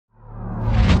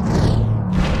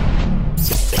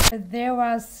They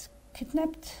was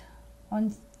kidnapped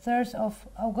on 3rd of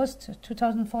August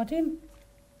 2014,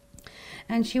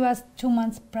 and she was 2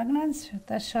 months pregnant.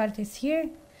 The child is here.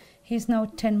 He's now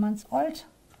 10 months old,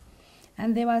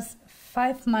 and they was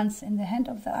 5 months in the hand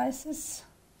of the ISIS.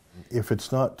 If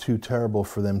it's not too terrible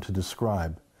for them to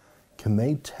describe, can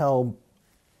they tell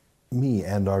me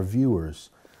and our viewers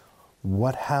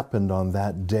what happened on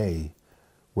that day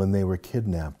when they were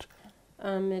kidnapped?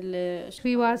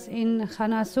 We was in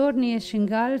Khanasur near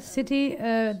Shingal city.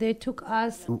 They took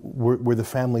us. Were the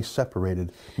families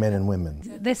separated, men and women?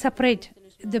 They separate,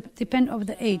 depend of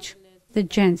the age. The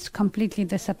gents completely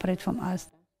they separate from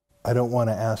us. I don't want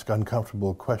to ask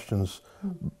uncomfortable questions,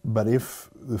 but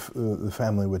if the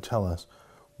family would tell us,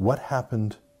 what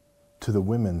happened to the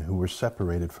women who were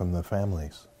separated from the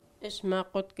families?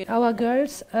 Our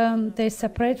girls, they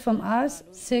separate from us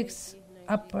 6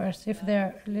 upwards. If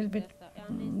they're a little bit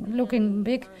looking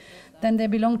big, then they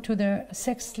belong to the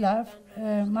sex slave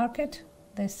market.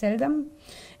 They sell them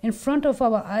in front of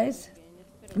our eyes.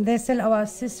 They sell our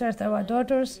sisters, our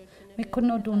daughters. We could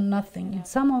not do nothing. And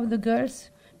some of the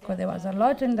girls, because there was a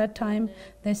lot in that time,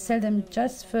 they sell them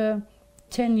just for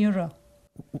 10 euro.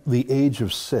 The age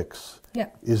of 6, yeah.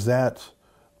 Is that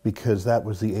because that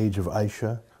was the age of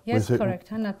Aisha? Yes, correct,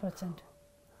 100%.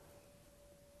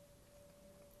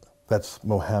 That's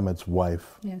Mohammed's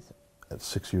wife. Yes. At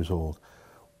 6 years old.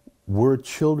 Were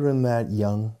children that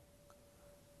young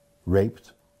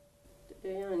raped?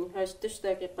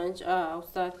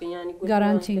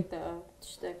 Guarantee.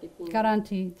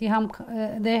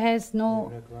 There has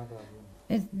no.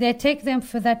 They take them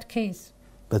for that case.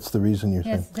 That's the reason you're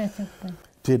saying? Yes, that's it.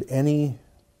 Did any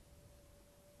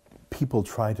people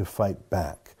try to fight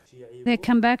back? They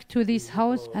come back to this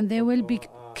house and they will be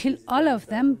kill all of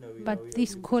them, but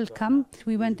this call come.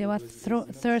 We went, there was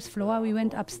 3rd floor, we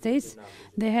went upstairs.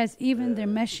 They has even their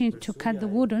machine to cut the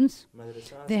woodens.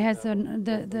 They has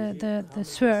the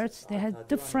swords. They had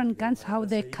different guns, how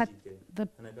they cut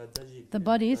the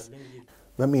bodies.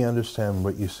 Let me understand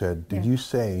what you said. Did you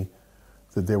say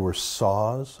that there were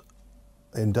saws,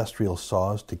 industrial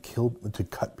saws to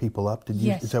cut people up?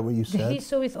 Yes. Is that what you said? He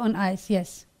saw it on ice,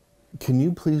 yes. Can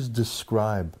you please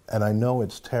describe, and I know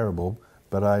it's terrible,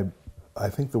 but I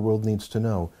think the world needs to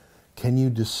know, can you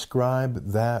describe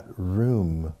that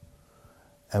room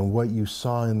and what you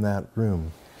saw in that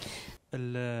room?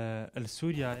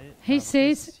 He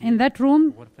says in that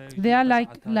room they are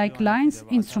like lines,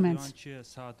 instruments.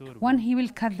 One he will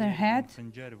cut their head,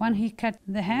 one he cut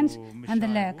the hands and the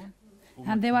leg.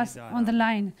 And there was on the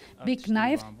line big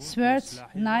knives, swords,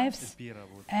 knives,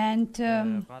 and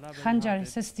khanjar.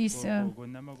 This is this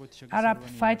Arab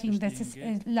fighting. This is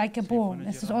like a bow.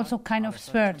 This is also kind of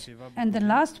sword. And the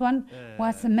last one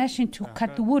was the machine to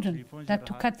cut the wooden, that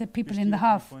to cut the people in the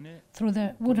half through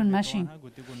the wooden machine.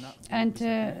 And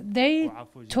they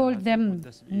told them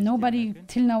nobody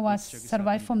till now was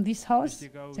survived from this house.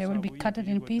 They will be cut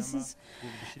in pieces,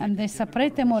 and they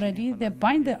separate them already. They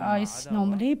bind the eyes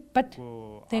normally, but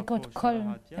they got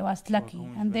cold. They was lucky,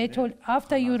 and they told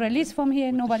after you release from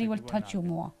here, nobody will touch you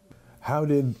more. How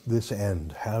did this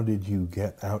end? How did you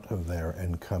get out of there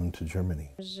and come to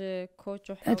Germany?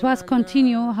 It was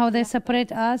continue how they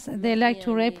separate us. They like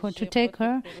to rape her, to take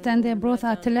her. Then they brought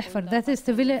her to Lehfer. That is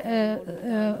the village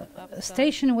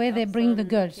station where they bring the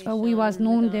girls. We was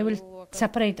known they will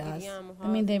separate us. I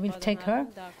mean, they will take her.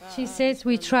 She says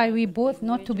we both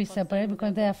not to be separated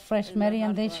because they are fresh married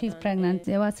and then she's pregnant.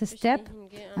 There was a step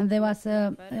and there was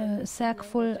a sack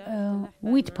full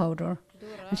wheat powder.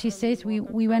 And she says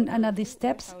we went under these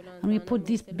steps and we put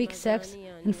these big sacks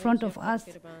in front of us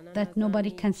that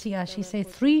nobody can see us. She says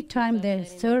 3 times they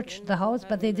searched the house,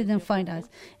 but they didn't find us.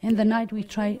 In the night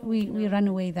we ran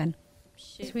away then.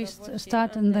 We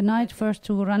start in the night first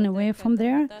to run away from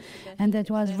there, and that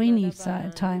was rainy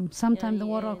time. Sometimes the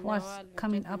water was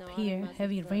coming up here,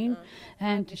 heavy rain,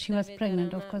 and she was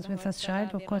pregnant, of course, with a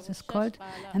child. Of course, it's cold.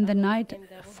 And the night,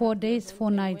 4 days, 4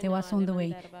 nights, they was on the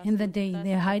way. In the day,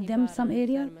 they hide them some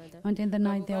area, and in the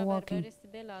night, they're walking.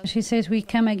 She says we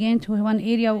came again to one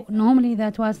area. Normally,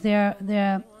 that was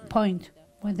their point,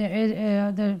 where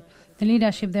the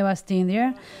leadership, they were staying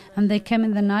there, and they came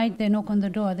in the night, they knock on the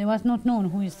door. They was not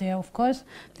known who is there, of course.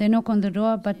 They knock on the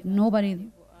door, but nobody.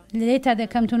 Later they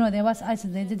come to know there was ISIS.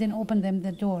 They didn't open them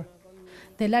the door.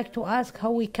 They like to ask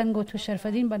how we can go to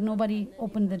Sharfadin, but nobody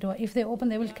opened the door. If they open,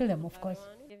 they will kill them, of course.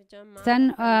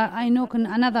 Then I knock on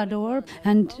another door,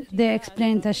 and they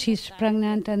explain that she's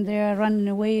pregnant and they are running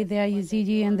away. They are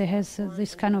Yazidi and they has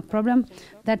this kind of problem.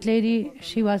 That lady,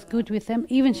 she was good with them.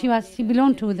 Even she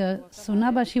belonged to the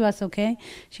Sunnah, but she was okay.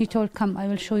 She told, "Come, I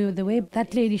will show you the way."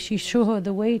 That lady, she showed her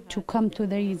the way to come to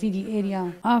the Yazidi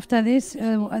area. After this,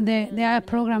 there are a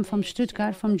program from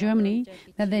Stuttgart, from Germany,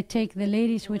 that they take the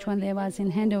ladies, which one they was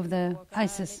in hand of the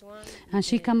ISIS, and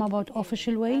she come about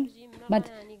official way, but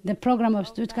the program of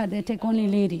Stuttgart, they take only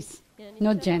ladies,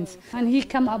 not gents. And he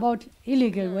come about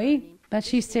illegal way, but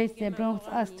she says they brought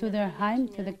us to their home,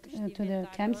 to the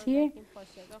camps here.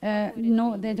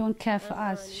 No, they don't care for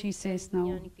us, she says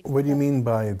now. What do you mean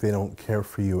by they don't care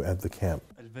for you at the camp?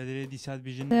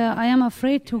 I am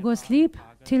afraid to go sleep.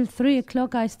 Till 3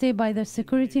 o'clock I stay by the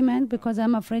security man because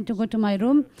I'm afraid to go to my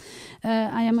room.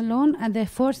 I am alone and they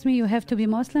force me, you have to be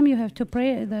Muslim, you have to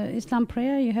pray the Islam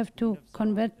prayer, you have to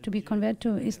be converted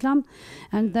to Islam.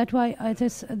 And that's why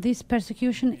this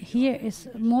persecution here is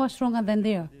more stronger than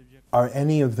there. Are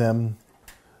any of them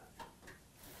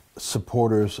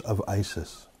supporters of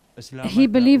ISIS? He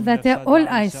believed that they're all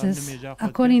ISIS.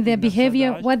 According to their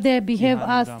behavior, what they behave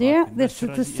as there, that's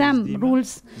the same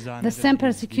rules, the same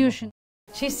persecution.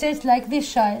 She says like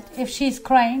this child, if she's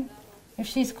crying,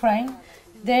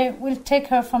 they will take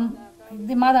her from,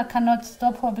 the mother cannot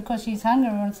stop her because she's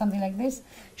hungry or something like this.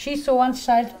 She saw one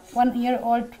child, 1 year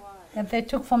old, that they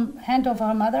took from hand of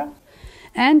her mother,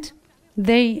 and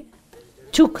they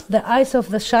took the eyes of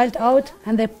the child out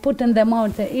and they put in their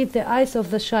mouth, they eat the eyes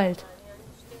of the child.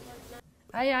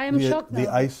 I am shocked now. The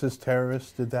ISIS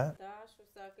terrorists did that?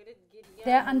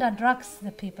 They are under drugs,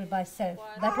 the people, by self.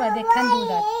 That's why they can do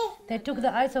that. They took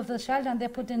the eyes of the child and they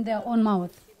put in their own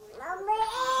mouth.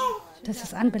 This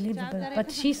is unbelievable.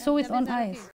 But she saw with own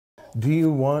eyes. Do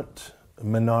you want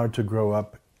Manar to grow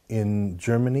up in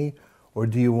Germany, or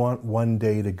do you want one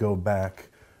day to go back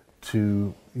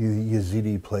to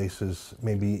Yazidi places,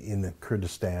 maybe in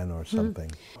Kurdistan or something?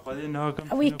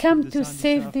 We come to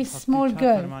save this small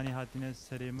girl,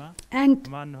 and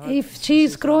if she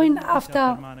is growing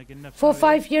after 4 or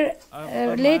 5 years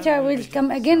later, will come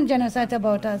again genocide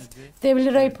about us. They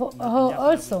will rape her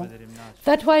also.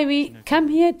 That's why we come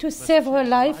here to save her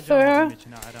life for her,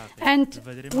 and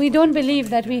we don't believe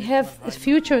that we have a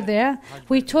future there.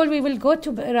 We told we will go to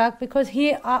Iraq because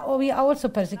here we are also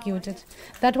persecuted.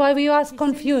 That's why we was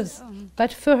confused.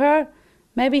 But for her,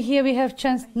 maybe here we have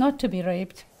chance not to be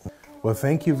raped. Well,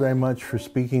 thank you very much for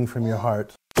speaking from your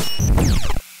heart.